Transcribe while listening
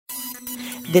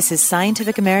This is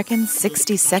Scientific American's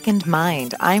 60-Second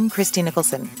Mind. I'm Christie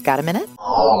Nicholson. Got a minute?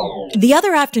 The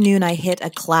other afternoon, I hit a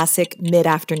classic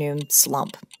mid-afternoon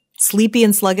slump. Sleepy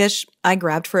and sluggish, I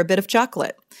grabbed for a bit of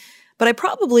chocolate. But I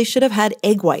probably should have had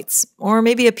egg whites, or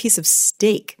maybe a piece of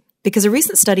steak, because a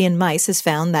recent study in mice has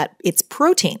found that it's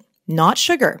protein, not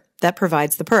sugar, that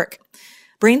provides the perk.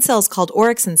 Brain cells called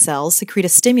orexin cells secrete a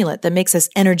stimulant that makes us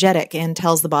energetic and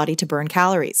tells the body to burn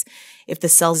calories. If the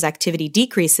cell's activity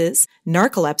decreases,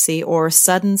 narcolepsy or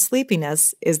sudden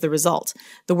sleepiness is the result.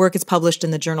 The work is published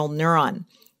in the journal Neuron.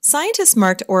 Scientists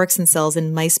marked orexin cells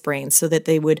in mice brains so that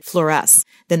they would fluoresce.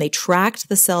 Then they tracked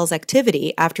the cell's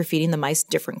activity after feeding the mice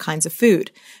different kinds of food.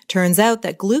 Turns out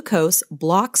that glucose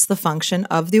blocks the function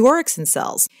of the orexin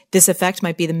cells. This effect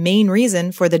might be the main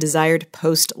reason for the desired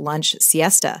post-lunch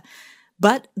siesta.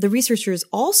 But the researchers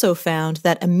also found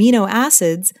that amino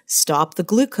acids stop the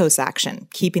glucose action,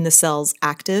 keeping the cells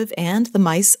active and the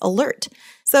mice alert.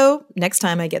 So next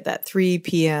time I get that 3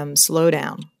 p.m.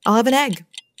 slowdown, I'll have an egg,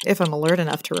 if I'm alert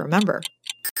enough to remember.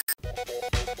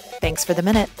 Thanks for the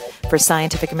minute. For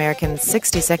Scientific American's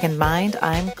 60-Second Mind,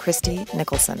 I'm Christie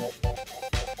Nicholson.